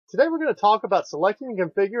Today we're going to talk about selecting and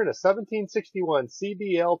configuring a 1761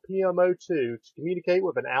 CBL PM02 to communicate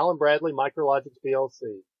with an Allen Bradley Micrologix PLC.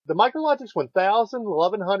 The Micrologix 1000,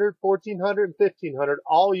 1100, 1400, and 1500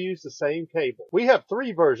 all use the same cable. We have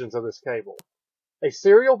three versions of this cable. A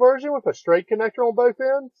serial version with a straight connector on both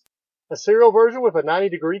ends, a serial version with a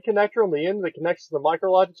 90-degree connector on the end that connects to the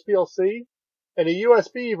Micrologix PLC, and a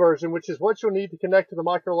USB version, which is what you'll need to connect to the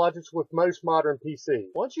Micrologix with most modern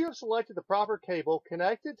PCs. Once you have selected the proper cable,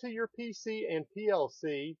 connect it to your PC and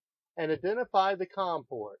PLC and identify the COM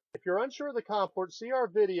port. If you're unsure of the COM port, see our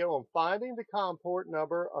video on finding the COM port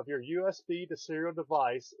number of your USB to serial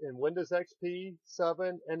device in Windows XP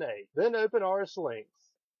 7 and 8. Then open RS Links.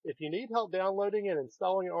 If you need help downloading and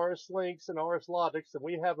installing RS Links and RS Logix, then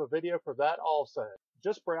we have a video for that also.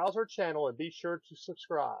 Just browse our channel and be sure to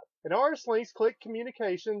subscribe. In RS Links, click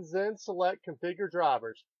Communications, then select Configure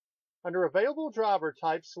Drivers. Under Available Driver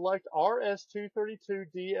Types, select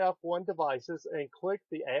RS232DF1 devices and click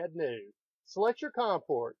the Add New. Select your COM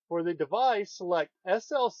port. For the device, select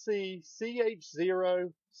SLC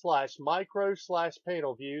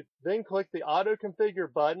CH0/micro/panel view, then click the Auto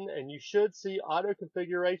Configure button and you should see Auto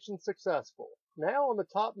Configuration Successful. Now on the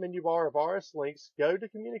top menu bar of RS Links, go to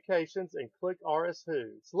Communications and click RS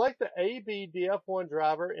Who. Select the ABDF1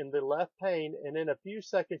 driver in the left pane and in a few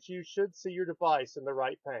seconds you should see your device in the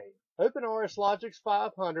right pane. Open RS Logix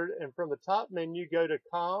 500 and from the top menu go to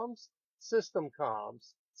Comms, System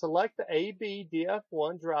Comms. Select the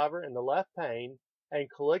ABDF1 driver in the left pane and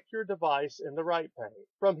click your device in the right pane.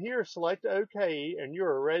 From here, select OK and you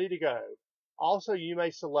are ready to go. Also, you may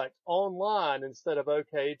select Online instead of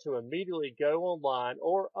OK to immediately go online,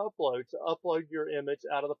 or Upload to upload your image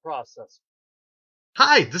out of the processor.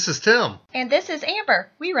 Hi, this is Tim. And this is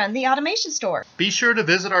Amber. We run the Automation Store. Be sure to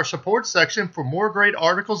visit our support section for more great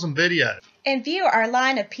articles and videos. And view our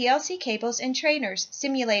line of PLC cables and trainers,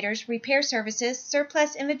 simulators, repair services,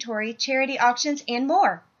 surplus inventory, charity auctions, and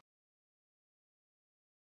more.